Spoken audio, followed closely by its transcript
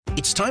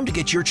It's time to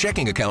get your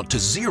checking account to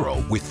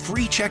zero with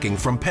free checking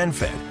from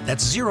PenFed.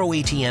 That's zero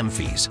ATM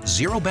fees,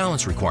 zero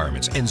balance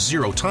requirements, and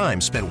zero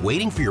time spent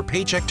waiting for your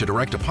paycheck to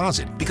direct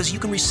deposit because you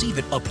can receive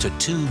it up to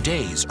 2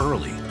 days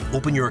early.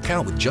 Open your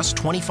account with just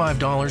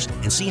 $25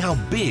 and see how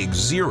big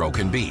zero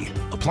can be.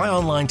 Apply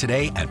online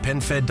today at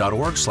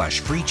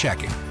PenFed.org/free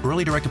checking.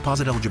 Early direct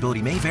deposit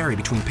eligibility may vary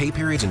between pay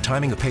periods and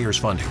timing of payers'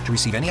 funding. To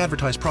receive any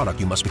advertised product,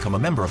 you must become a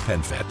member of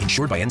PenFed,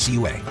 insured by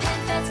NCUA.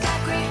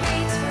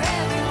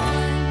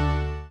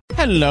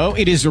 Hello,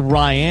 it is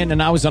Ryan,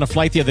 and I was on a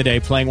flight the other day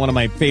playing one of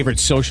my favorite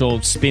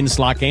social spin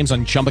slot games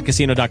on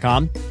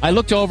ChumbaCasino.com. I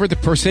looked over at the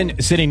person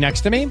sitting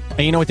next to me, and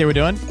you know what they were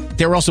doing?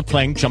 They were also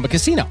playing Chumba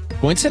Casino.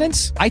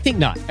 Coincidence? I think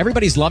not.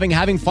 Everybody's loving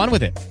having fun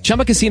with it.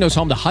 Chumba Casino is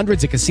home to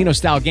hundreds of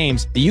casino-style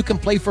games that you can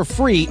play for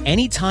free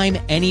anytime,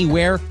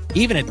 anywhere,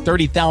 even at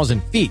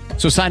 30,000 feet.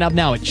 So sign up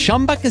now at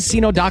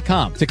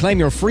ChumbaCasino.com to claim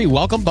your free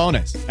welcome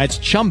bonus. That's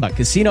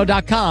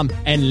ChumbaCasino.com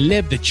and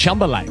live the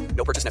Chumba life.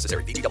 No purchase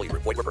necessary. VGW.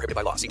 Void where prohibited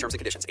by law. See terms and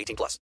conditions. 18+.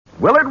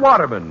 Willard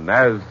Waterman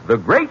as the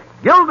Great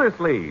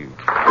Gildersleeve.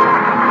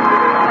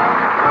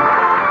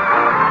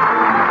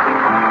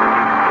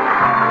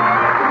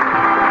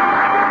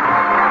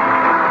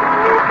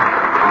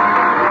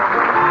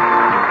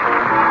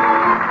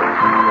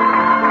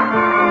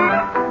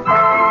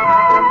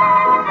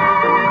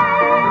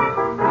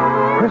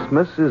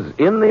 Christmas is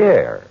in the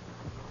air,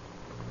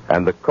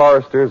 and the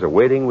choristers are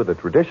waiting with a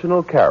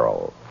traditional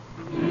carol.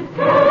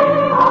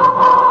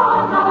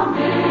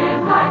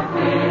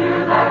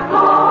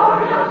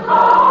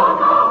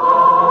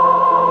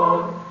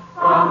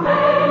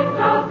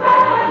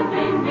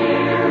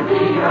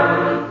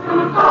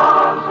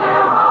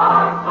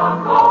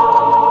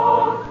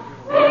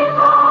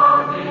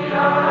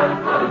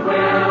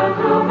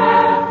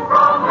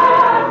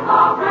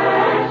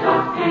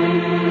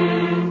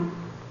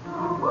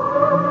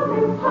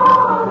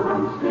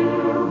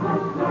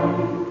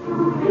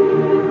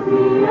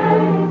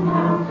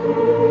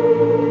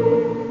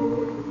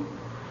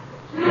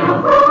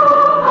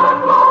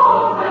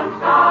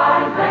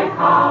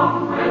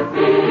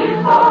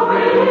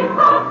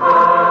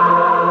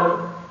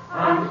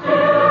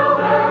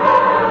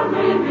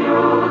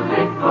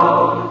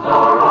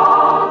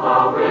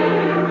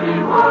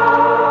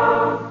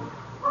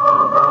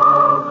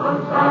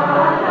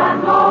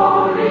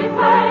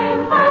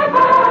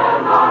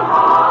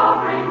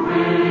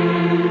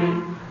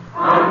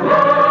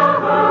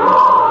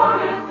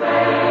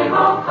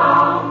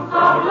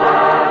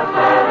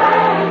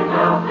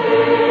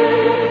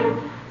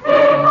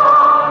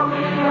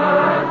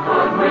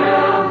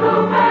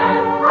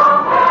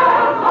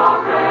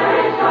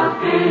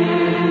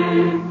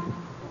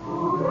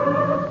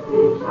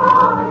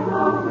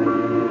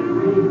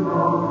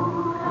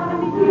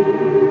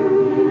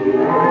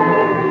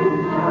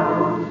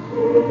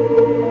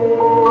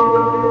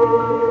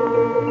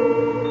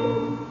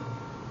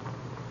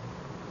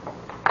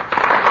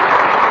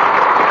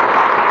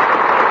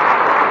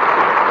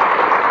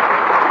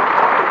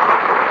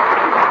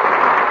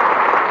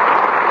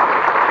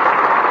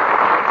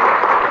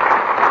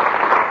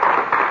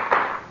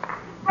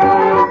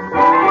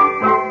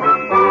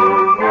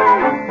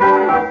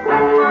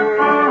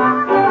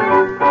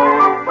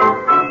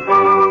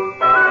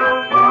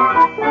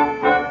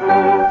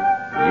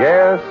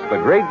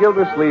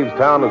 Gildersleeve's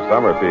town of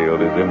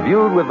Summerfield is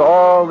imbued with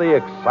all the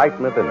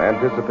excitement and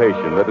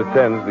anticipation that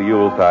attends the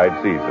Yuletide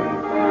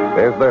season.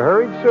 There's the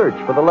hurried search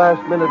for the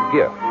last-minute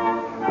gift,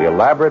 the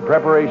elaborate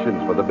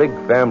preparations for the big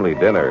family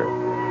dinner,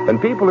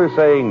 and people are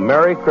saying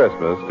Merry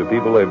Christmas to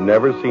people they've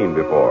never seen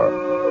before.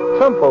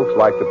 Some folks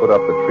like to put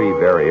up the tree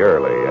very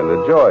early and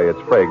enjoy its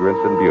fragrance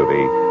and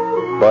beauty,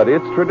 but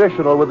it's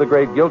traditional with the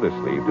great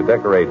Gildersleeve to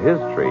decorate his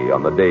tree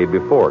on the day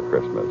before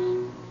Christmas.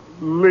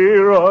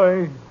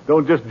 Leroy,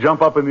 don't just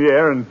jump up in the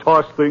air and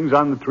toss things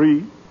on the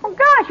tree. Oh,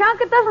 gosh,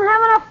 Unc, it doesn't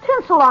have enough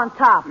tinsel on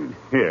top.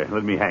 Here,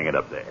 let me hang it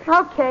up there.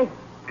 Okay.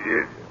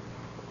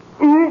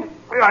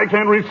 I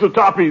can't reach the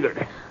top either.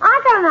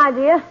 I got an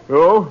idea.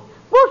 Oh?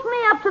 Boost me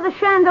up to the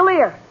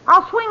chandelier.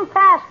 I'll swing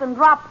past and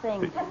drop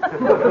things.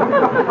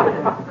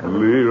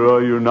 Leroy,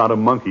 you're not a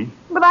monkey.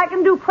 But I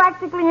can do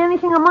practically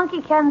anything a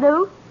monkey can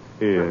do.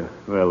 Yeah,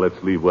 well, let's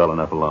leave well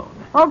enough alone.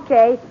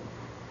 Okay.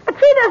 A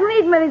tree doesn't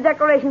need many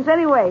decorations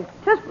anyway.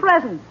 Just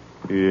presents.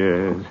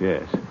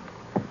 Yes.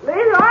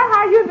 Leroy,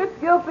 how you and Mr.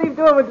 Gildersleeve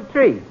doing with the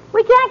tree?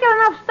 We can't get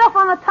enough stuff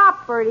on the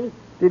top, Bertie.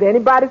 Did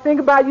anybody think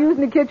about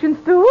using the kitchen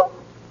stool?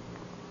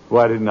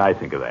 Why didn't I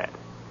think of that?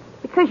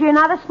 Because you're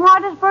not as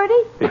smart as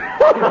Bertie?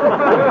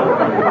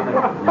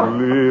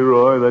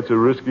 Leroy, that's a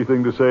risky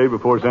thing to say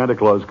before Santa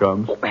Claus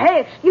comes.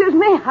 Hey, excuse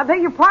me. I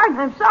beg your pardon.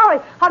 I'm sorry.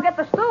 I'll get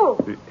the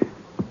stool.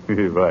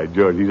 Right,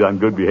 George, he's on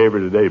good behavior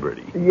today,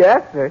 Bertie.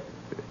 Yes, sir.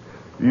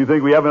 Do you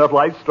think we have enough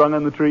lights strung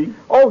on the tree?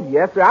 Oh,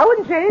 yes, sir. I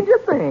wouldn't change a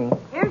thing.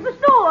 Here's the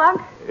stool,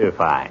 Unc.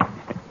 Fine.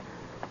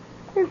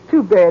 It's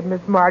too bad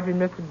Miss Marjorie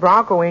and Mr.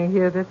 Bronco ain't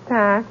here this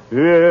time.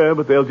 Yeah,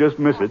 but they'll just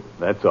miss it.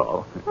 That's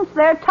all. It's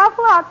their tough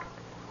luck.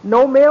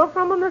 No mail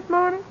from them this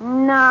morning?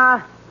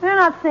 Nah, they're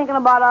not thinking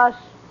about us.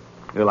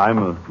 Well, I'm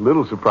a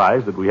little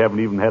surprised that we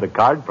haven't even had a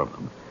card from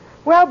them.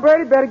 Well,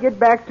 Bertie better get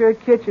back to her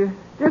kitchen.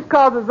 Just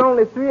 'cause there's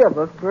only 3 of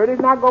us, Bertie's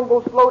not going to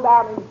go slow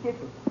down in the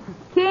kitchen.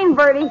 Keen,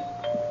 Bertie.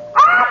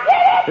 Ah,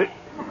 get it!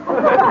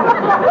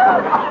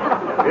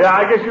 Yeah,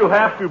 I guess you'll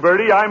have to,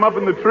 Bertie. I'm up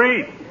in the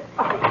tree.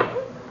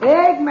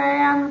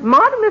 Eggman.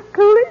 Morning, Miss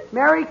Cooley.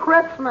 Merry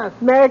Christmas.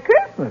 Merry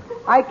Christmas.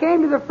 I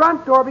came to the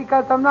front door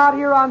because I'm not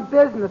here on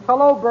business.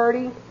 Hello,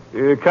 Bertie.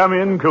 Come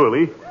in,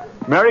 Cooley.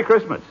 Merry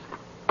Christmas.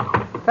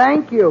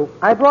 Thank you.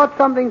 I brought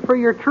something for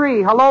your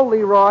tree. Hello,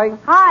 Leroy.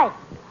 Hi.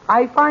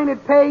 I find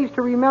it pays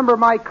to remember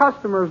my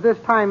customers this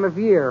time of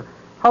year.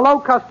 Hello,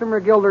 customer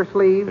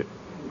Gildersleeve.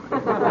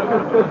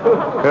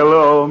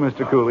 Hello,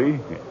 Mr. Cooley.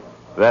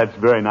 That's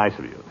very nice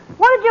of you.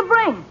 What did you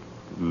bring?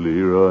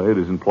 Leroy, it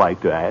isn't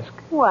polite to ask.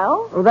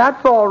 Well, Oh,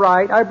 that's all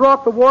right. I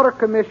brought the water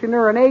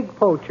commissioner an egg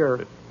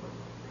poacher.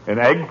 An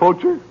egg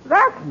poacher?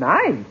 That's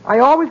nice. I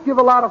always give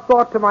a lot of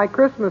thought to my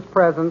Christmas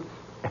presents.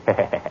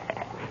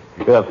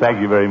 Well, thank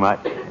you very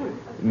much.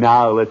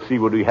 Now, let's see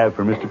what we have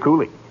for Mr.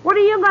 Cooley. what are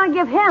you going to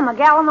give him? A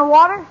gallon of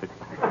water?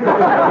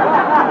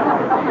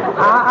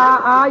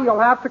 You'll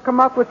have to come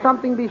up with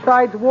something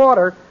besides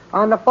water.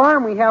 On the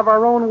farm, we have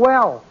our own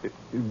well.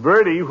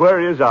 Bertie, where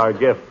is our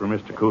gift for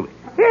Mr. Cooley?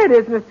 Here it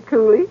is, Mr.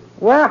 Cooley.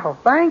 Well,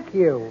 thank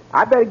you.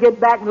 I better get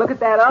back and look at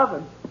that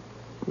oven.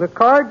 The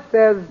card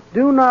says,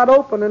 do not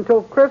open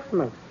until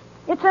Christmas.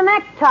 It's a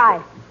necktie.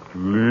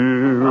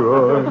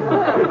 Leroy.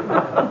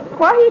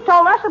 Well, he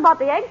told us about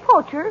the egg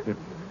poacher.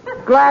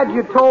 Glad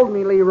you told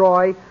me,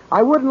 Leroy.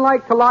 I wouldn't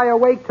like to lie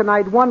awake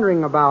tonight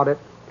wondering about it.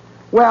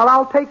 Well,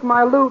 I'll take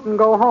my loot and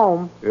go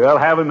home. Well,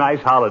 have a nice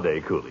holiday,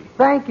 Cooley.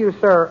 Thank you,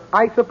 sir.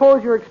 I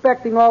suppose you're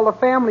expecting all the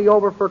family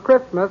over for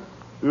Christmas.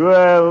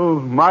 Well,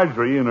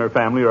 Marjorie and her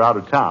family are out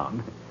of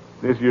town.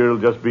 This year it'll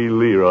just be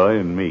Leroy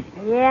and me.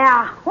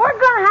 Yeah, we're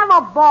going to have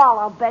a ball,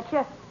 I'll bet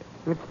you.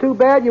 It's too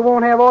bad you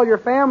won't have all your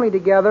family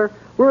together.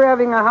 We're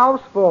having a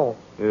house full.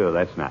 Oh,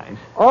 that's nice.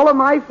 All of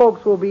my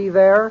folks will be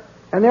there,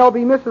 and there'll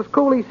be Mrs.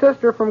 Cooley's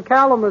sister from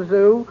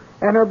Kalamazoo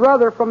and her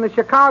brother from the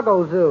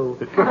Chicago Zoo.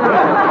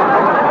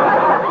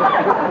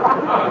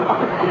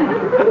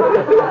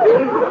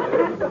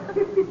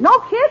 No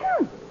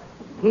kidding.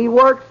 He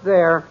works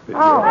there.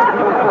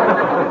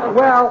 Oh.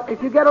 Well,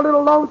 if you get a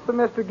little lonesome,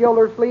 Mr.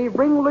 Gildersleeve,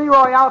 bring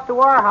Leroy out to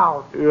our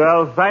house.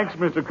 Well, thanks,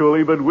 Mr.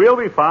 Cooley, but we'll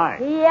be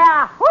fine.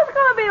 Yeah, who's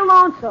going to be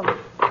lonesome?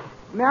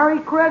 Merry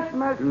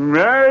Christmas.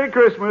 Merry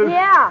Christmas.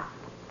 Yeah.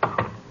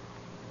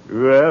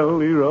 Well,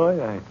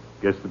 Leroy, I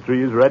guess the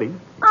tree is ready.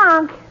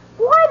 Unc,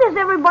 why does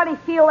everybody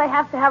feel they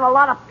have to have a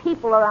lot of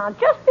people around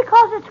just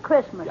because it's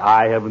Christmas?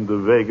 I haven't the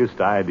vaguest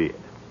idea.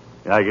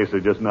 I guess they're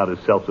just not as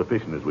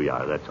self-sufficient as we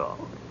are, that's all.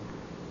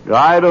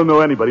 I don't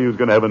know anybody who's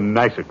going to have a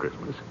nicer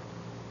Christmas.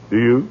 Do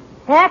you?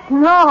 Heck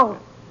no.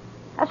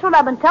 That's what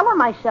I've been telling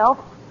myself.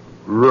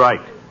 Right.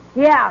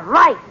 Yeah,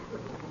 right.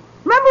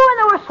 Remember when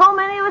there were so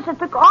many of us that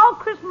took all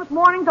Christmas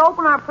morning to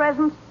open our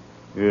presents?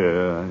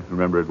 Yeah, I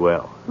remember it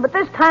well. But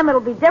this time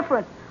it'll be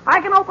different. I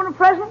can open a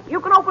present,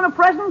 you can open a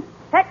present.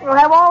 Heck, we'll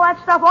have all that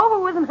stuff over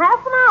with in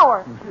half an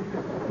hour.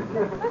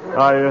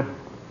 I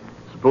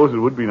suppose it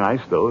would be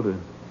nice, though, to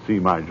see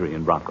Marjorie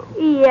and Bronco.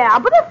 Yeah,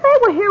 but if they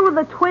were here with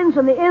the twins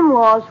and the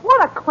in-laws,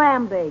 what a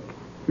clam bake.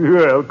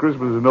 Well,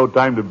 Christmas is no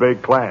time to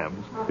bake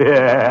clams.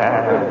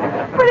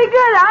 Yeah. Pretty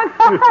good,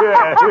 huh?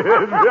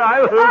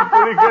 I look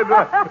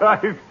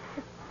pretty good.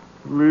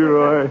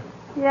 Leroy,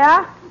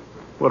 Yeah?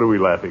 what are we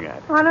laughing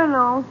at? I don't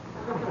know.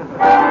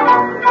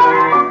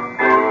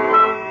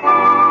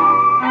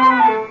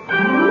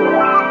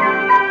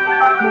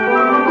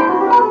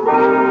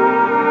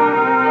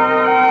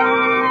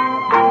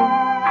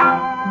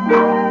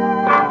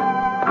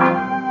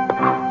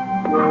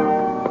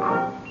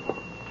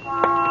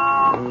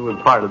 With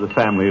part of the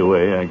family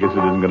away, I guess it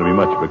isn't going to be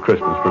much of a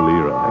Christmas for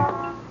Leroy.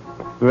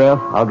 Well,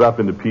 I'll drop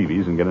into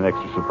Peavy's and get an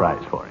extra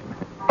surprise for him.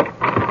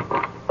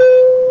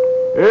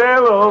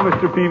 Hello,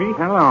 Mr. Peavy.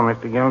 Hello,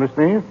 Mr.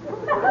 Gildersleeve.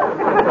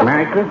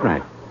 Merry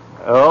Christmas.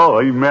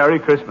 Oh, Merry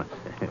Christmas.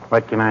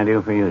 What can I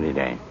do for you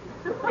today?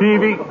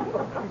 Peavy,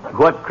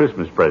 what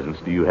Christmas presents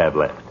do you have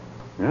left?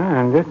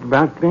 I'm just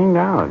about cleaned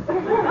out.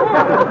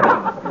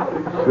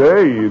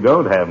 Say, you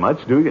don't have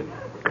much, do you?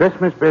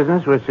 Christmas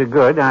business was so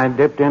good, I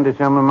dipped into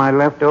some of my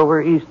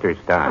leftover Easter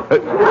stock.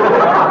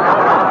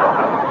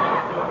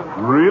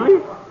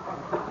 Really?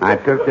 I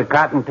took the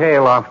cotton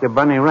tail off the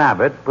bunny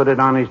rabbit, put it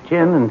on his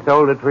chin, and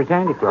sold it for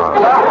Santa Claus.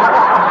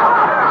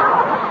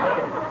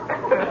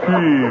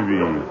 Peavy,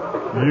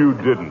 you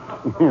didn't.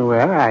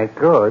 Well, I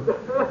could.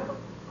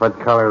 What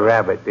color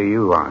rabbit do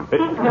you want?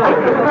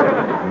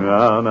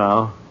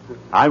 No.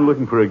 I'm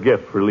looking for a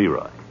gift for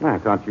Leroy. I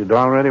thought you'd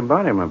already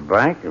bought him a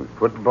bike, a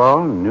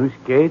football, and new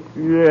skates.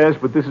 Yes,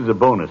 but this is a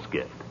bonus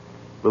gift.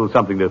 A little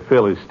something to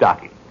fill his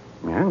stocking.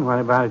 And what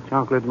about a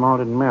chocolate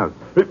malted milk?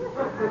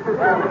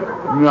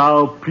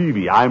 Now,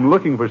 Peavy, I'm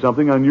looking for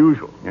something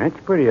unusual. That's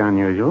pretty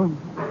unusual.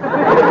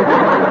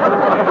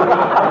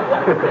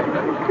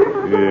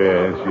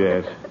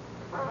 Yes.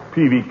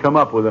 Peavy, come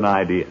up with an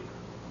idea.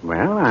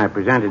 Well, I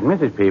presented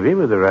Mrs. Peavy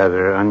with a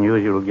rather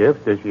unusual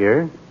gift this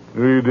year.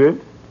 You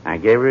did? I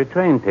gave her a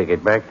train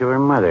ticket back to her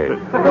mother.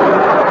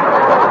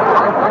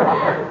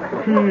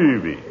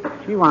 Peavy.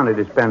 She wanted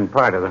to spend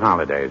part of the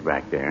holidays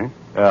back there.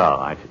 Oh,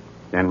 I see.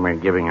 Then we're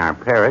giving our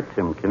parrot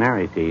some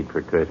canary seed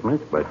for Christmas,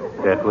 but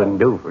that wouldn't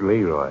do for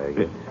Leroy, I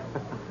guess.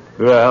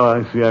 Well,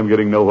 I see I'm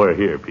getting nowhere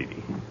here,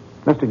 Petey.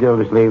 Mr.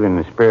 Gildersleeve, in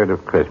the spirit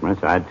of Christmas,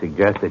 I'd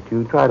suggest that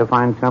you try to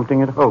find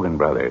something at Hogan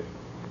Brothers.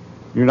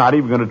 You're not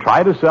even going to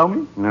try to sell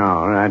me?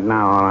 No, right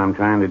now all I'm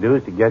trying to do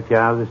is to get you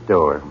out of the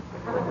store.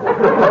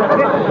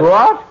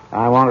 What?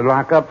 I want to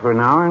lock up for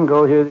an hour and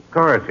go hear the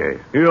chorusers.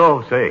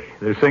 You say,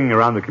 they're singing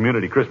around the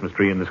community Christmas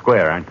tree in the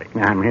square, aren't they?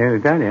 I'm here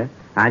to tell you.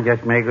 I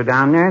just may go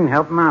down there and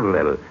help them out a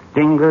little.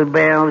 Jingle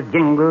bells,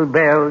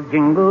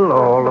 jingle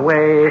all the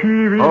way.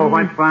 Oh,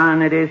 what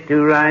fun it is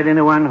to ride in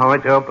a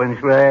one-horse open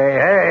sleigh.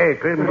 Hey,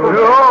 Christmas.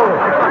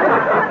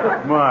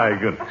 Oh! My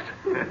goodness.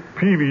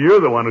 Peavy,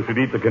 you're the one who should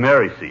eat the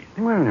canary seed.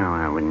 Well, no,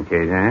 I wouldn't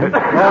say that.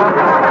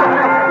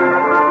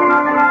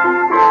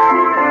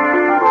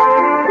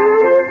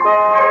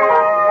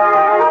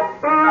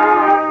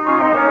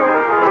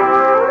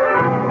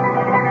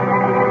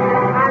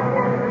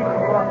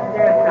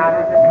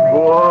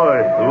 Boy,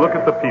 look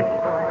at the people.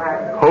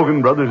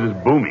 Hogan Brothers is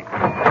booming.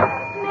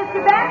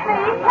 Mr.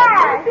 Bentley,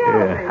 cash.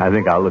 Yeah, I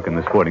think I'll look in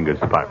the sporting goods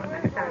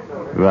department.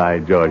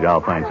 Right, George,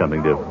 I'll find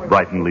something to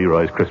brighten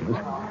Leroy's Christmas.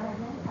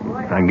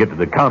 If I can get to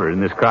the counter in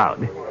this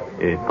crowd.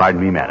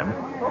 Pardon me, madam.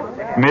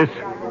 Miss,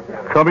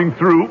 coming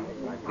through.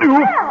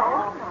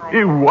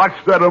 You watch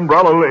that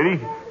umbrella,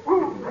 lady.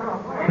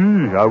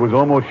 I was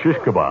almost shish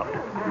kebabbed.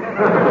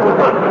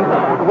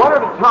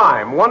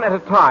 One at a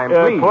time,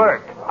 please.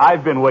 Clerk,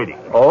 I've been waiting.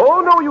 Oh,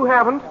 no, you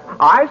haven't.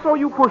 I saw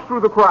you push through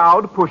the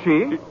crowd,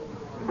 pushy.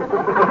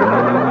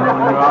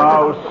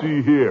 Now,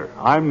 see here.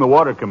 I'm the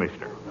water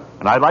commissioner,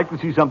 and I'd like to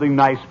see something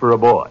nice for a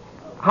boy.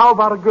 How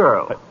about a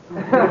girl?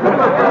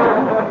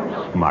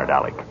 Smart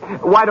Alec.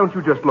 Why don't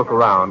you just look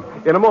around?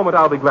 In a moment,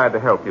 I'll be glad to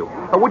help you.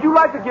 Would you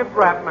like a gift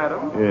wrap,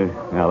 madam?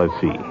 Now, let's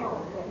see.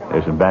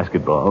 There's some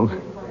basketballs,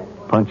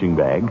 punching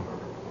bag,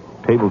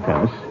 table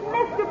tennis.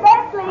 Mr.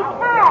 Bentley,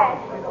 cash.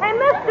 Hey,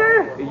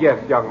 mister,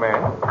 Yes, young man.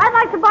 I'd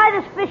like to buy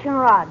this fishing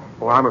rod.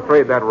 Well, I'm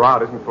afraid that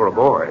rod isn't for a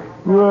boy.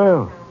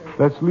 Well,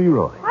 that's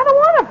Leroy. I don't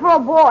want it for a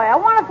boy. I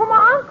want it for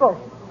my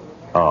uncle.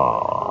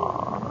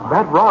 Oh.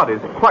 That rod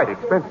is quite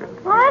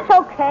expensive. Well, that's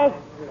okay.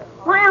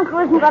 My uncle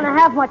isn't going to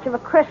have much of a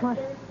Christmas.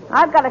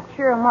 I've got to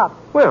cheer him up.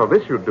 Well,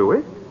 this should do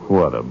it.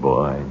 What a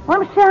boy. Let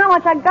me see how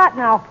much I got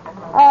now.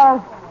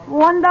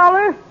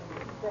 $1,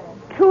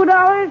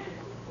 $2,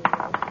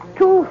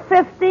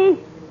 $2.50,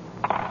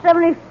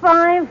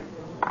 75,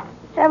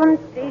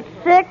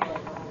 76,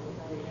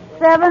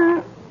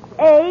 7,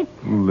 8.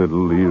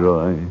 Little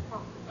Leroy,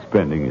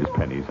 spending his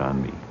pennies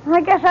on me.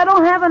 I guess I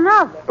don't have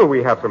enough.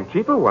 We have some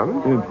cheaper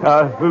ones.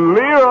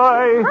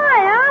 Leroy!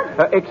 Hi,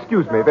 Aunt.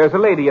 Excuse me, there's a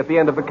lady at the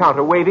end of the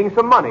counter waving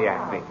some money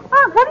at me.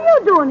 Aunt, what are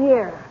you doing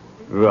here?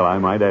 Well, I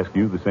might ask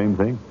you the same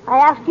thing. I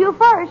asked you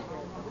first.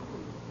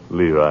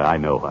 Leroy, I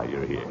know why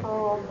you're here.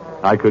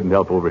 I couldn't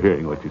help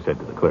overhearing what you said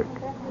to the clerk.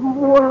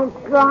 Well,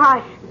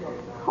 gosh.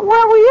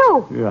 Where were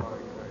you? Yeah.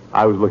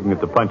 I was looking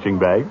at the punching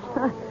bags.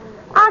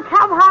 Aunt,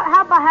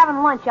 how about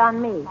having lunch on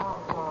me?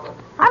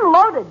 I'm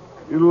loaded.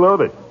 You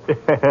loaded.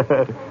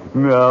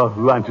 No,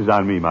 lunch is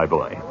on me, my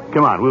boy.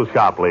 Come on, we'll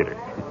shop later.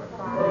 Hey,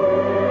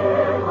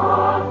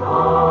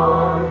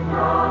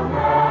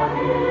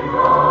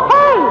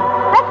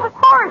 that's the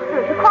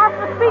choristers across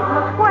the street in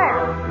the square.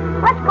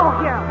 Let's go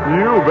hear them.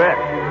 You bet.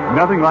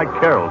 Nothing like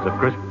carols at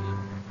Christmas.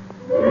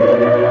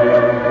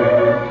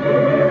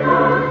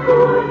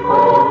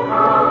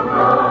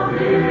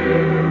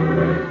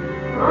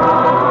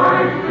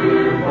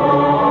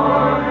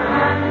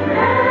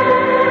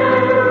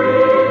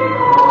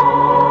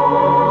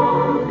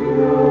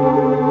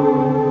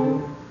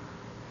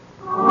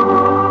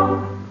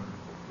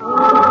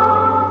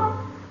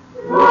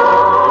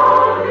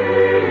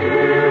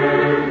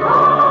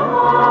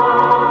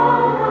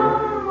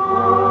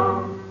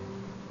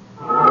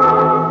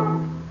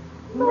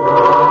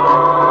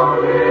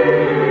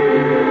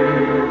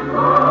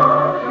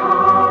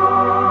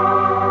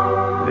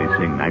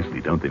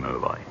 Don't they, my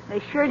boy? They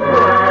sure do.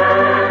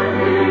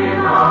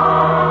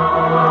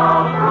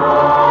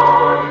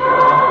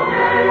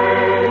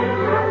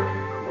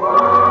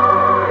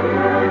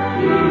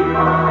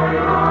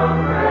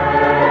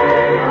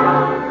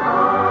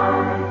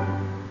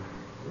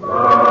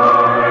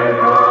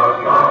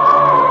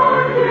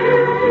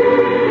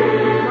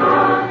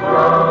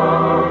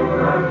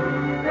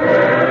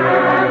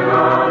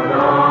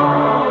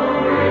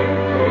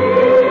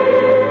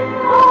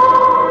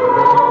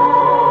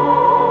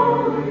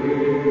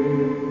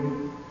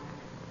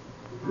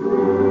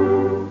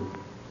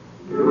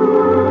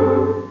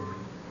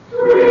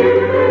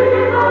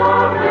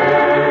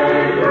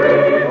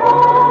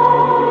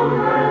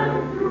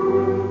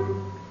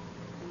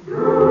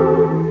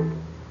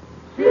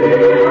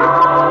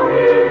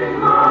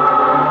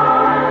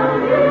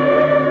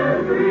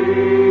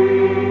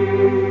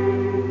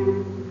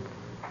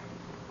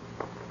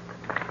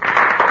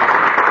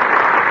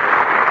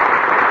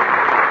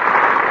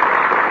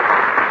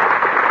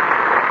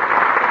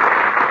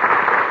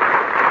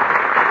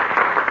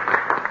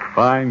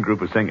 Fine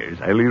group of singers,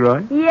 eh,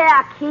 Leroy?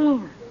 Yeah,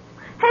 keen.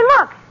 Hey,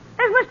 look.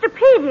 There's Mr.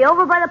 Peavy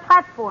over by the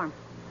platform.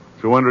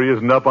 So wonder he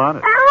isn't up on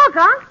it. And look,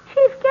 Unc.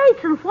 Chief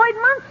Gates and Floyd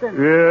Munson.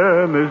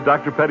 Yeah, and there's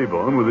Dr.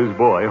 Pettibone with his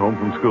boy home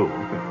from school.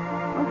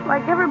 Looks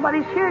like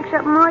everybody's here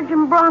except Marge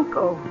and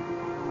Bronco.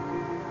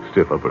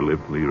 Stiff upper lip,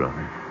 Leroy.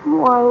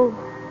 Whoa.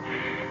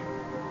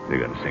 They're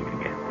going to sing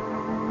again.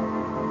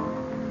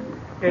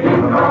 Ding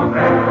dong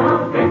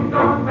bell, ding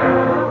dong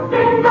bell,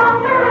 ding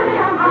dong early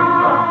and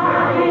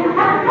high,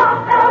 and what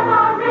bells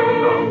are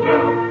ringing,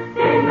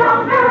 ding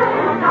dong early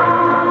and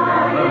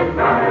high, it's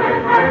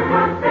birds and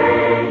birds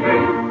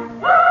singing.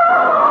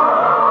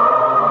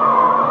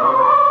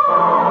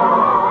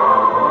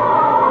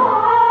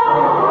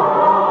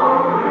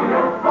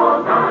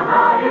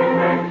 Hosanna in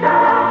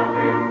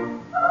excelsis.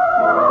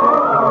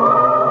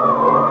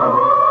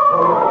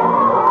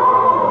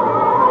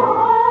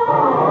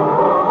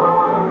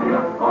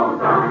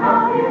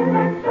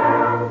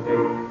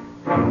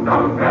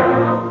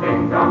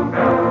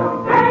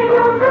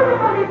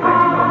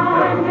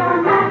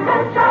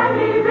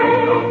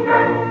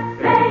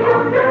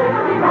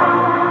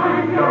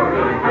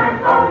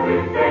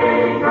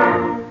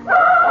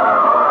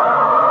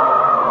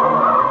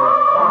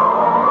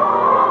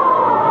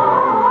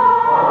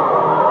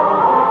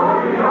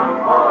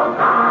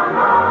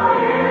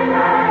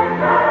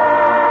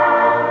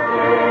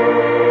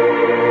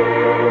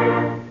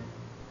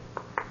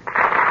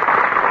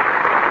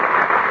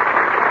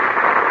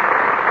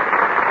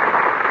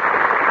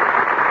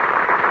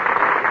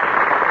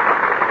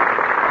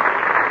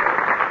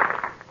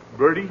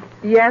 Bertie?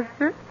 Yes,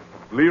 sir?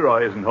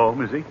 Leroy isn't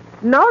home, is he?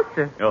 No,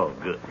 sir. Oh,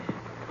 good.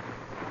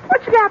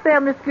 What you got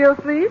there, Miss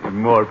Gildersleeve?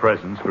 More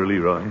presents for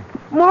Leroy.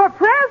 More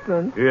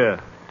presents? Yeah.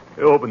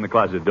 Open the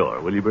closet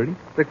door, will you, Bertie?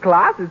 The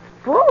closet's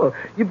full.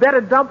 You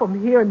better dump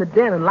them here in the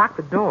den and lock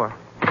the door.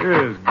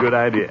 Yes, good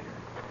idea.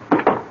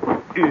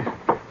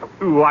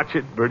 Watch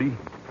it, Bertie.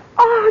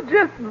 Oh,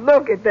 just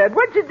look at that.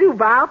 What'd you do,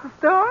 buy out the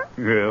store?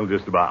 Well,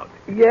 just about.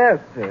 Yes,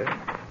 sir.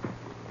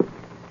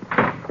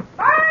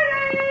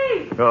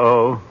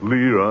 Uh-oh,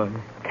 Leroy.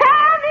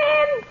 Come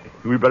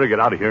in! We better get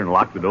out of here and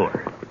lock the door.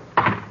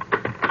 Bertie,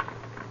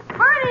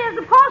 has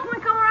the postman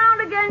come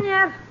around again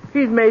yet?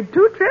 He's made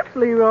 2 trips,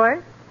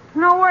 Leroy.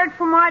 No word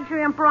from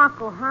Marjorie and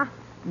Bronco, huh?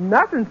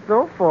 Nothing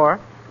so far.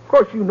 Of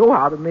course, you know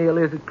how the mail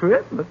is at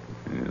Christmas.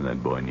 Yeah,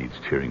 that boy needs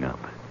cheering up.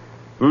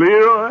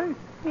 Leroy,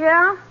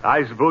 Yeah?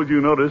 I suppose you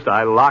noticed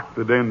I locked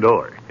the den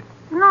door.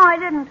 No, I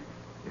didn't.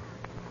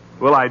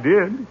 Well, I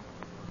did.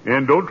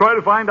 And don't try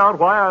to find out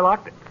why I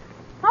locked it.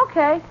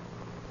 Okay.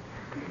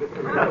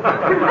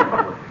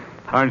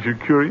 Aren't you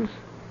curious?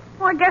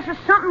 Well, I guess it's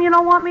something you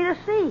don't want me to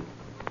see.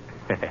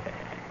 Can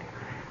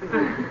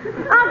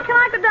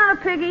I go down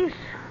to Piggy's?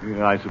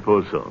 Yeah, I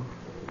suppose so.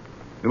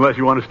 Unless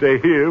you want to stay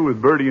here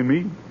with Bertie and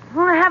me.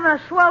 We're having a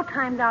swell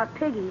time down at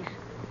Piggy's.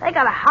 They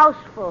got a house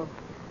full.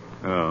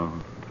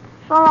 Oh.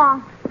 So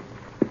long.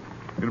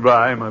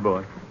 Goodbye, my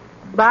boy.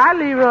 Bye,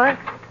 Leroy.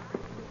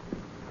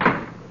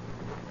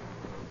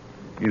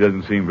 He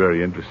doesn't seem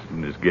very interested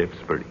in his gifts,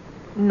 Bertie.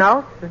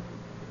 No, sir.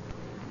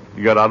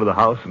 He got out of the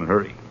house in a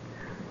hurry.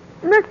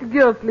 Mr.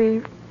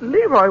 Gildersleeve,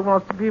 Leroy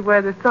wants to be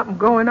where there's something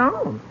going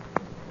on.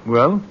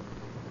 Well,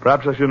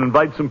 perhaps I should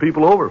invite some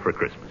people over for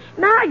Christmas.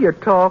 Now you're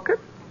talking.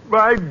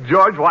 By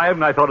George, why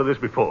haven't I thought of this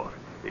before?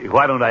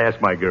 Why don't I ask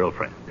my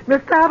girlfriend?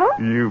 Miss Tuttle?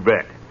 You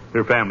bet.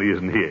 Her family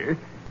isn't here.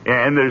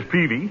 And there's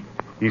Peavy.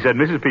 He said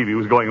Mrs. Peavy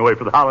was going away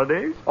for the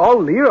holidays. Oh,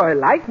 Leroy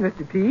likes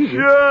Mr. Peavy.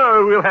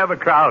 Sure, we'll have a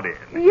crowd in.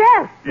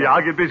 Yes, sir. Yeah,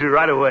 I'll get busy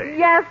right away.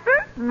 Yes,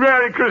 sir.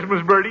 Merry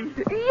Christmas, Bertie.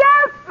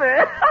 Yes,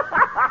 sir.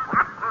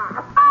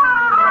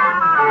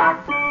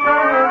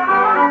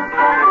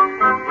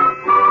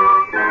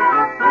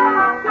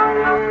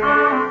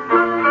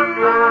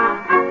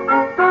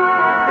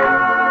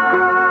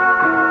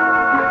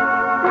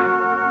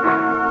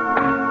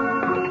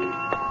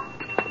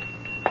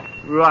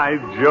 Right,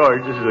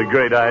 George, this is a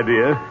great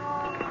idea.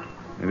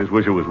 I just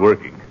wish it was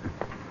working.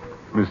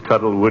 Miss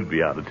Tuttle would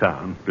be out of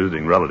town,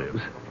 visiting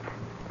relatives.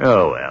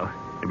 Oh, well,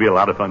 it'd be a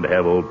lot of fun to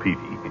have old Peavy.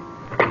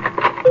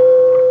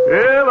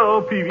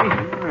 Hello, Peavy.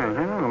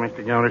 Hello,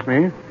 Mr.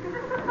 Gildersleeve.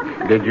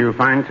 Did you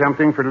find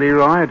something for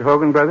Leroy at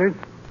Hogan Brothers?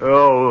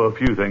 Oh, a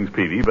few things,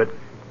 Peavy, but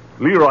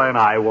Leroy and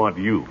I want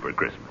you for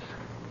Christmas.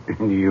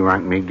 Do you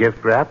want me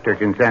gift wrapped, or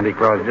can Santa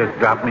Claus just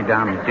drop me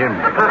down the chimney?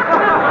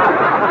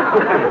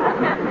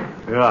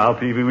 Well,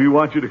 Peavy, we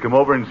want you to come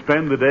over and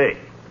spend the day.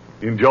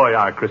 Enjoy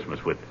our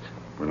Christmas with us.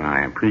 Well,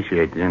 I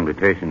appreciate the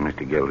invitation,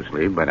 Mr.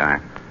 Gildersleeve, but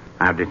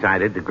I've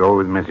decided to go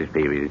with Mrs.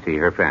 Peavy to see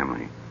her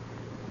family.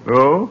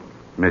 Oh?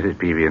 Mrs.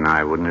 Peavy and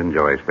I wouldn't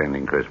enjoy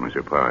spending Christmas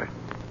apart.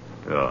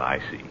 Oh, I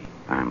see.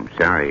 I'm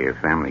sorry your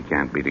family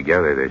can't be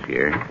together this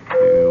year.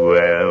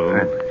 Well...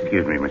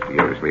 excuse me, Mr.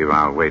 Gildersleeve.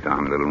 I'll wait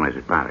on little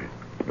Mrs. Potter.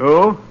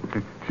 Oh?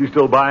 She's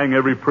still buying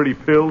every pretty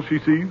pill she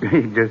sees?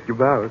 Just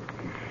about.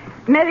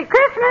 Merry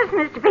Christmas,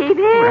 Mr.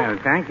 Peavy. Well,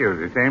 thank you.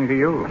 The same to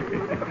you.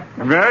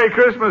 Merry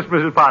Christmas,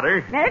 Mrs.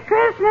 Potter. Merry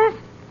Christmas.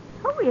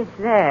 Who is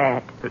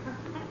that?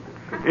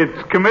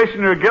 It's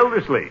Commissioner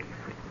Gildersleeve.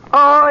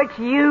 Oh, it's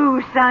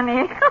you,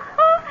 Sonny.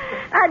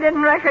 I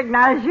didn't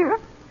recognize you.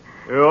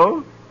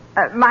 You?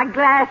 My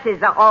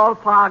glasses are all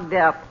fogged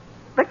up.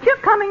 But you're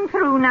coming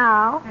through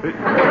now.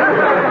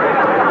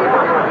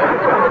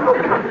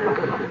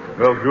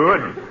 Well,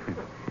 good.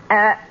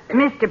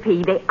 Mr.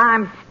 Peavy,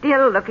 I'm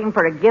still looking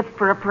for a gift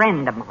for a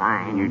friend of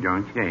mine. You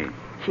don't say.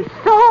 She's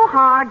so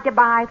hard to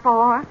buy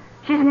for.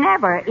 She's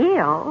never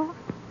ill.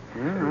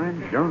 Well, I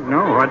don't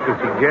know what to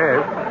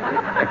suggest.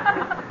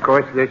 Of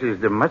course, this is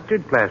the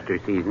mustard plaster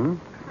season.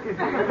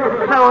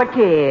 So it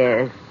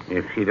is.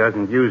 If she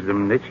doesn't use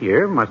them this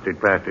year, mustard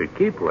plasters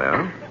keep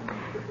well.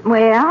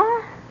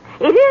 Well,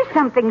 it is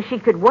something she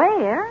could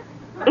wear,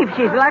 if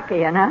she's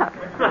lucky enough.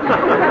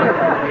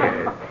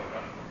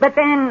 But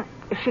then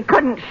she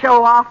couldn't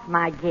show off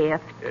my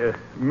gift.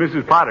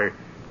 Mrs. Potter,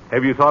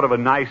 have you thought of a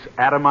nice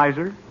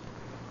atomizer?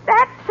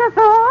 That's a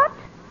thought.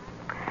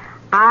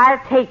 I'll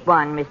take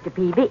one, Mr.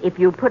 Peavy, if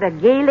you put a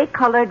gaily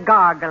colored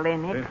gargle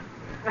in it.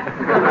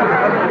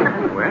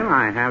 Well,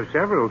 I have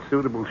several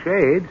suitable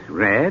shades.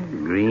 Red,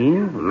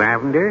 green,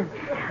 lavender.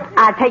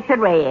 I'll take the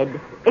red.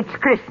 It's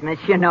Christmas,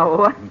 you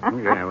know.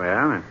 Yeah,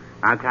 well,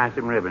 I'll tie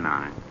some ribbon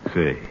on it.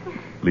 Say,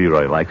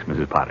 Leroy likes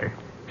Mrs. Potter.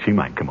 She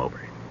might come over.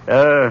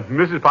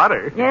 Mrs.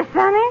 Potter. Yes,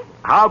 Sonny?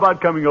 How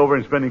about coming over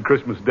and spending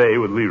Christmas Day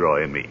with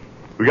Leroy and me?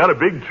 We got a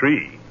big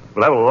tree.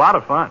 We'll have a lot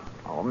of fun.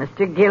 Oh,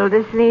 Mr.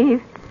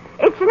 Gildersleeve,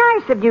 it's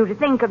nice of you to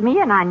think of me,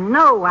 and I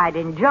know I'd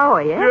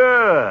enjoy it.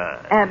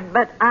 Yeah.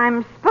 But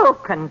I'm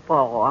spoken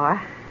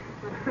for.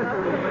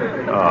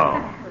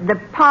 Oh. The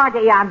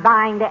party I'm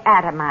buying the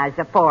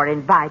atomizer for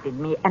invited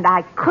me, and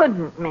I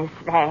couldn't miss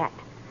that.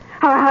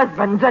 Her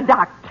husband's a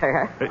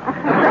doctor.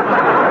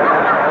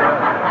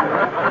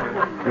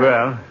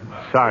 Well,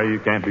 sorry you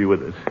can't be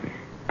with us.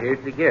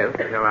 Here's the gift.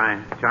 Shall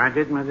I charge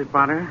it, Mrs.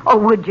 Potter? Oh,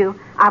 would you?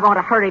 I want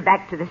to hurry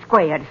back to the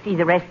square to see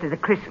the rest of the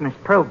Christmas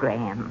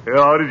program.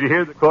 Oh, did you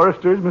hear the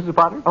choristers, Mrs.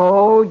 Potter?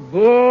 Oh,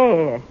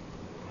 yes.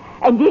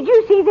 And did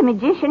you see the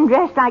magician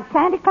dressed like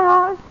Santa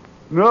Claus?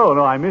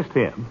 No, I missed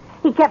him.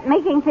 He kept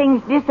making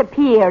things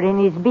disappear in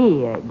his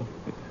beard.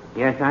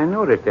 Yes, I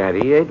noticed that.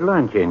 He ate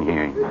lunch in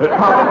here.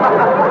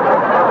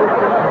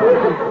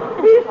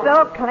 He's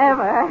so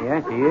clever.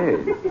 Yes, he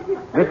is.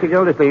 Mr.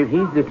 Gildersleeve,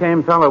 he's the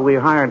same fellow we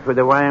hired for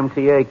the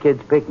YMCA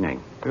kids' picnic.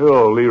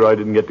 Oh, Leroy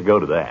didn't get to go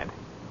to that.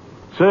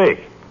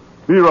 Say,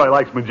 Leroy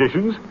likes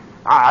magicians.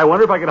 I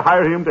wonder if I could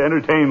hire him to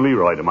entertain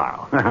Leroy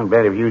tomorrow. I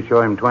bet if you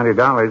show him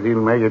 $20,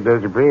 he'll make it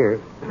disappear.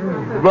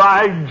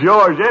 By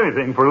George,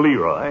 anything for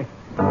Leroy.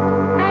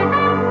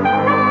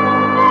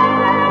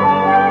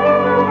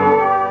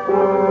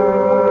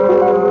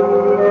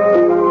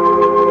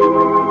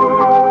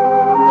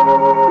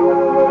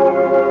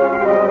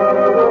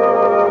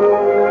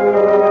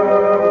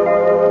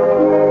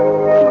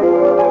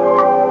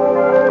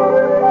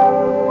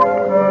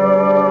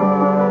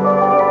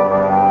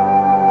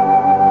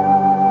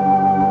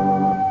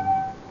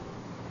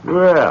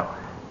 Well,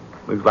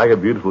 looks like a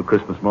beautiful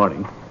Christmas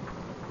morning.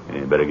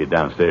 You better get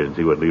downstairs and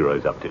see what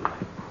Leroy's up to.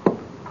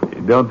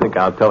 Don't think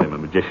I'll tell him a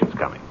magician's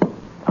coming.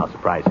 I'll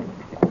surprise him.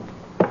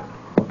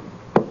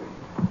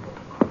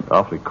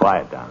 Awfully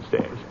quiet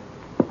downstairs.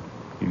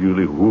 He's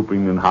usually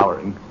whooping and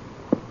hollering.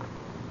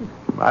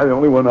 Am I the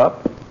only one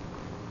up?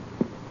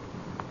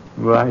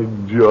 Why,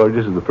 George,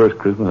 this is the first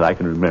Christmas I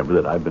can remember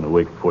that I've been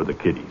awake before the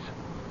kiddies.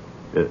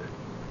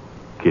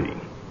 Kitty.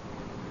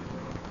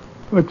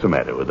 What's the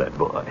matter with that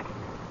boy?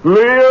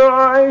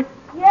 Leroy!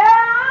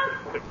 Yeah?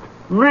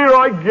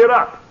 Leroy, get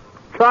up.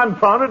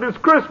 Confound it, it's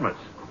Christmas.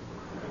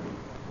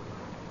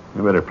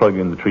 You better plug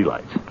in the tree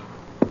lights.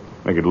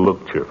 Make it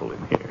look cheerful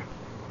in here.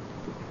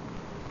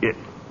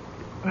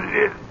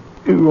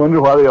 You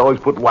wonder why they always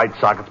put light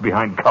sockets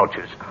behind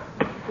couches.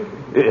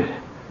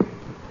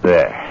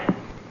 There.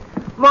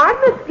 Morning,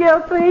 Miss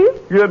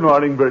Gildersleeve. Good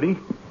morning, Bertie.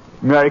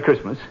 Merry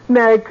Christmas.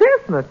 Merry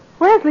Christmas.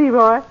 Where's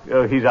Leroy?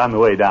 He's on the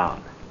way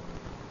down.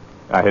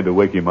 I had to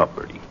wake him up,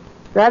 Bertie.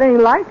 That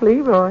ain't like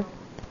Leroy.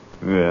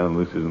 Well,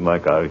 this isn't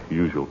like our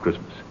usual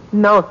Christmas.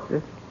 No,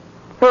 sir.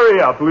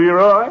 Hurry up,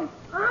 Leroy.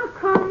 I'm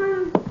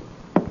coming.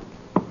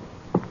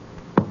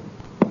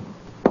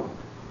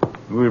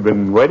 We've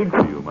been waiting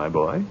for you, my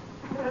boy.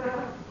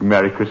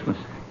 Merry Christmas.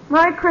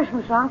 Merry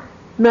Christmas, Unc.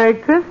 Merry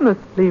Christmas,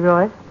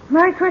 Leroy.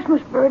 Merry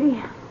Christmas,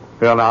 Bertie.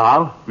 Well, now,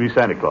 I'll be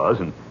Santa Claus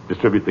and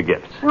distribute the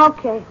gifts.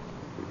 Okay.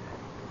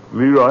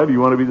 Leroy, do you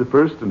want to be the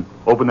first and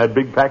open that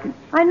big package?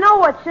 I know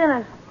what's in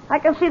it. I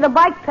can see the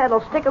bike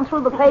pedal sticking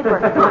through the paper.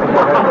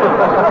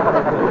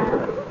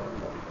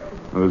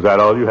 Is that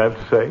all you have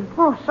to say?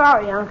 Oh,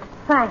 sorry, Unc.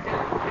 Thanks.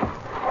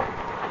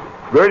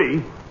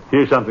 Bertie,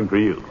 here's something for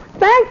you.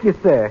 Thank you,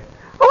 sir.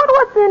 Oh,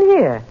 what's in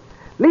here?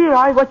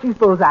 Leroy, what you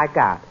suppose I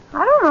got?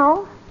 I don't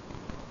know.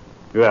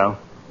 Well,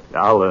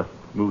 I'll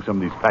move some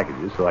of these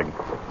packages so I can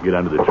get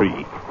under the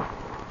tree.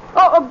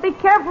 Oh, be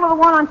careful of the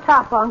one on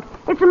top, Unc.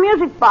 It's a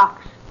music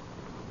box.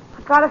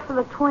 I got it for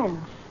the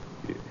twins.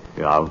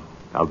 Yeah,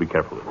 I'll be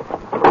careful with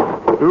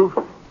it. Oof,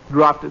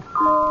 dropped it. It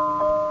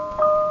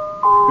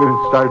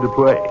started to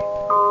play.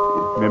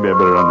 Maybe I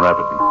better unwrap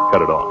it and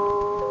cut it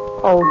off.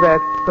 Oh,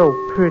 that's so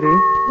pretty.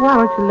 Why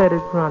don't you let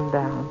it run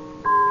down?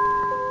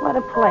 Let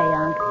it play,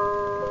 Unc.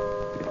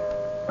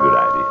 Good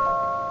idea.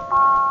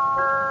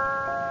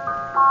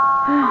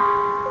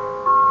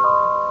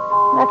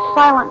 That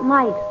silent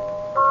night.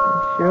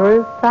 It sure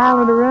is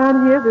silent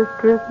around here this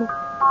Christmas.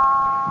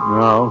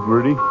 No,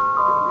 Bertie?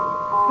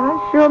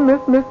 I sure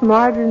miss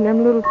Marjorie and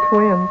them little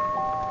twins.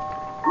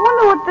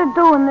 Wonder what they're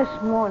doing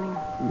this morning.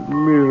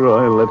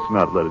 Leroy, let's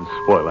not let it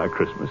spoil our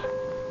Christmas.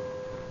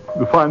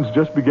 The fun's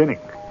just beginning.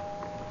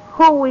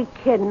 Who are we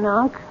kidding,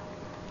 Unc?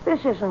 This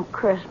isn't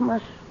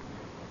Christmas.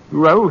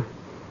 Well,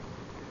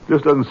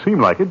 just doesn't seem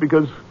like it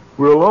because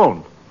we're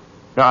alone.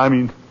 I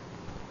mean,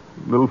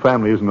 little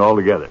family isn't all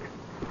together.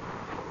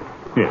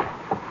 Here.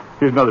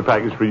 Here's another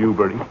package for you,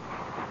 Bertie.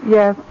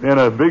 Yes. And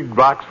a big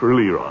box for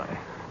Leroy.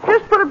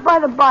 Just put it by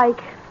the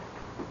bike.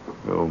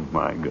 Oh,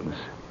 my goodness.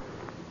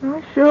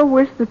 I sure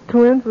wish the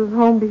twins was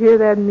home to hear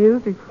that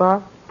music,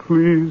 Pop.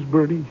 Please,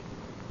 Bertie,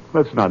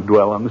 let's not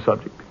dwell on the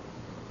subject.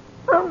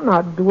 I'm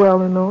not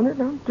dwelling on it.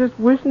 I'm just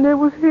wishing they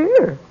was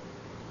here.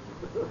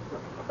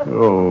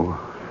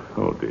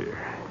 Oh, dear.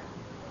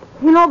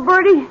 You know,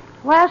 Bertie,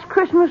 last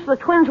Christmas the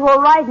twins were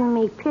riding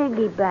me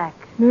piggyback.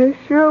 They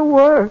sure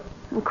were.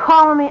 And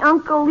calling me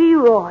Uncle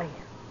Leroy.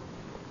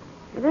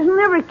 It isn't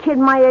every kid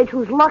my age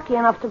who's lucky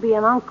enough to be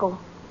an uncle.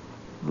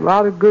 A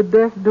lot of good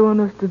that's doing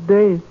us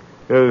today.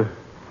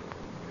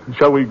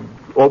 Shall we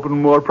open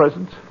more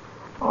presents?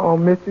 Oh,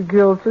 Mr.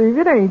 Gildersleeve,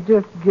 it ain't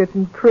just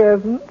getting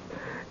presents.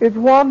 It's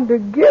wanting to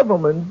give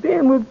them and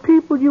being with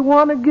people you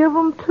want to give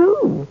them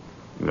to.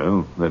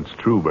 Well, that's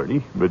true,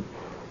 Bertie, but...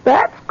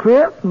 That's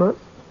Christmas,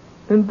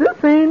 and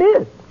this ain't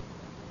it.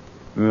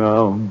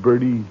 No,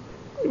 Bertie...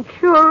 It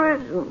sure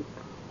isn't.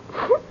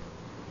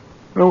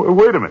 No,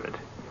 wait a minute.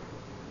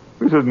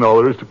 This isn't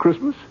all there is to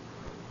Christmas.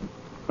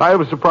 I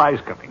have a surprise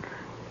coming.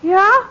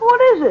 Yeah?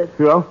 What is it?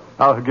 Well,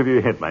 I'll give you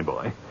a hint, my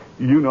boy.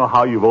 You know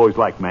how you've always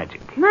liked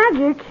magic.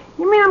 Magic?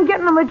 You mean I'm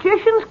getting a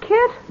magician's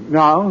kit?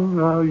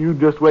 No, you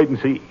just wait and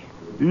see.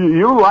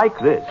 You like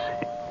this.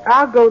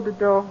 I'll go to the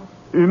door.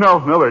 No,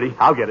 Bertie,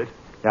 I'll get it.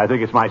 I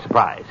think it's my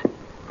surprise.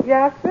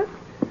 Yes, sir?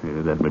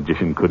 That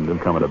magician couldn't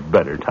have come at a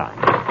better time.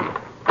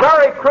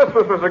 Merry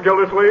Christmas, Mr.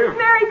 Gildersleeve.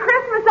 Merry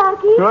Christmas,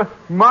 Unky.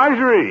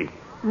 Marjorie!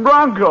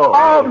 Bronco!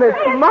 Oh, Miss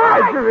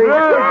Marjorie!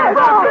 Yes,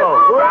 Bronco!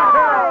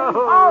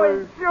 Oh,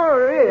 it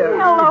sure is.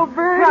 Hello,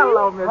 Bertie.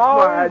 Hello, Miss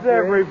Marjorie.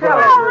 everybody?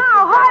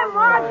 Hello. Hi,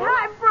 Marge.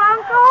 Hi,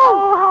 Bronco.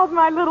 Oh, how's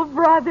my little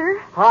brother?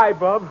 Hi,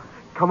 Bub.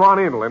 Come on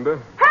in, Linda.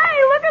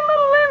 Hey, look at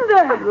little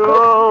Linda.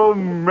 Oh,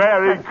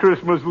 Merry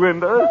Christmas,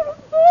 Linda.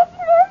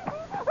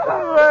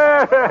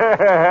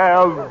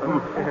 Well,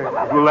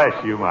 bless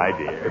you, my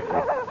dear.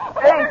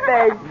 Ain't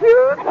they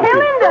cute? Hey,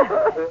 Linda.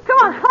 Come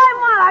on, climb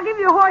on. I'll give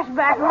you a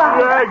horseback ride.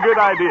 Yeah, good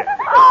idea.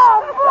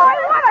 Oh, boy,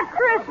 what a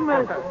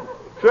Christmas.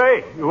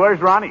 Say, where's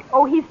Ronnie?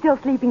 Oh, he's still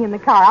sleeping in the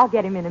car. I'll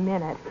get him in a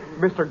minute.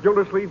 Mr.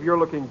 Gildersleeve, you're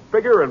looking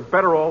bigger and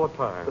better all the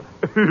time.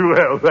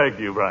 Well, thank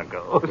you,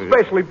 Bronco.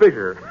 Especially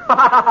bigger.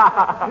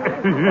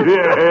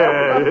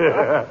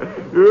 Yeah.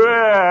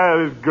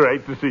 Well, it's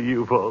great to see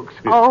you folks.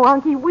 Oh,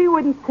 Unky, we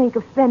wouldn't think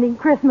of spending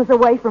Christmas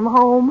away from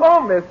home.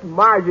 Oh, Miss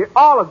Marjorie,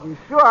 all of you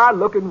sure are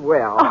looking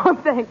well. Oh,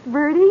 thanks,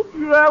 Bertie.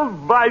 Well,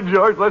 by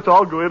George, let's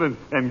all go in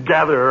and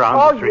gather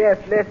around the tree. Yes,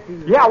 let's do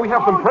that. Yeah, we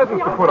have some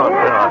presents to put on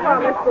there.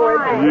 Let's go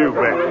ahead. You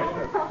bet.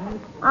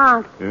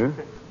 Unc, Huh?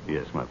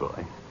 Yes, my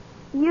boy.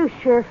 you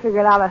sure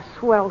figured out a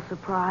swell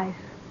surprise.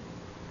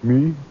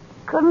 Me?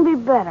 Couldn't be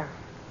better.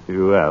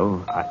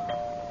 Well,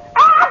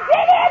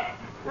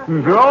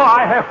 No,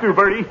 I have to,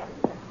 Bertie.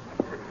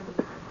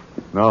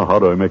 Now, how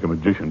do I make a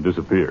magician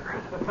disappear?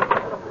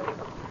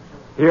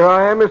 Here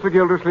I am, Mr.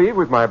 Gildersleeve,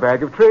 with my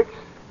bag of tricks.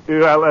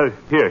 Well,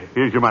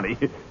 here's your money.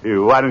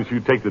 Why don't you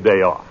take the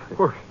day off?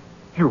 Well,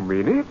 you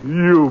mean it?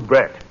 You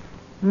bet.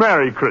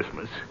 Merry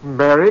Christmas.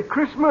 Merry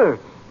Christmas.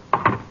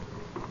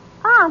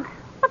 Unc,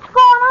 what's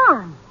going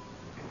on?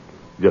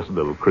 Just a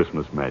little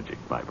Christmas magic,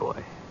 my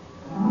boy.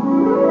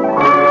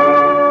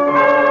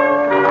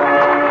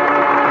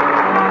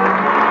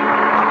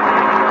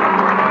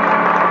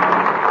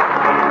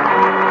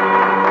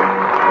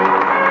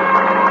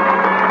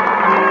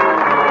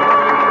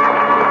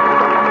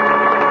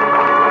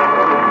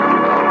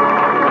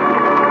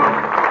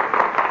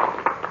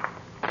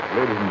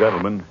 Ladies and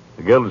gentlemen,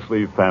 the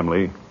Gildersleeve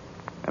family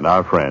and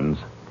our friends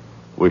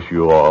wish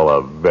you all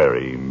a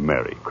very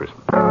Merry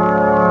Christmas.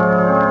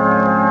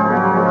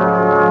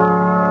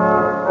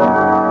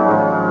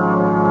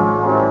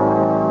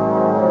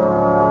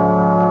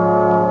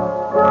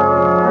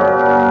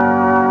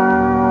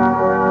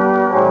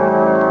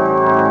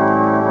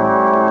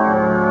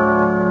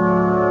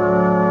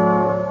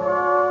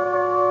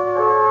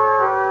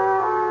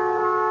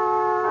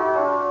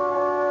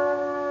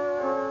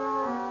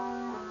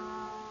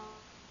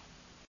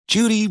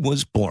 Judy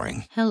was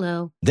boring.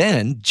 Hello.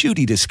 Then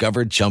Judy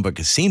discovered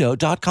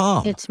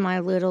ChumbaCasino.com. It's my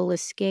little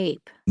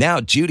escape. Now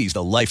Judy's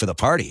the life of the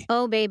party.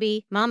 Oh,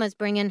 baby, mama's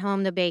bringing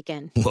home the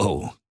bacon.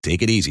 Whoa,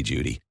 take it easy,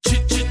 Judy.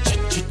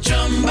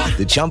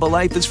 The Chumba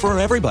life is for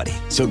everybody.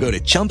 So go to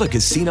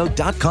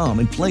ChumbaCasino.com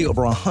and play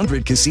over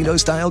 100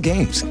 casino-style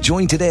games.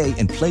 Join today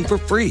and play for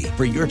free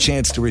for your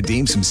chance to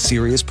redeem some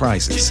serious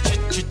prizes.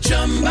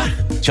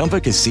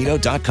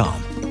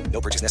 ChumbaCasino.com.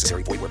 No purchase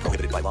necessary. Void where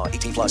prohibited by law.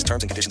 18 plus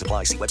terms and conditions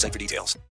apply. See website for details.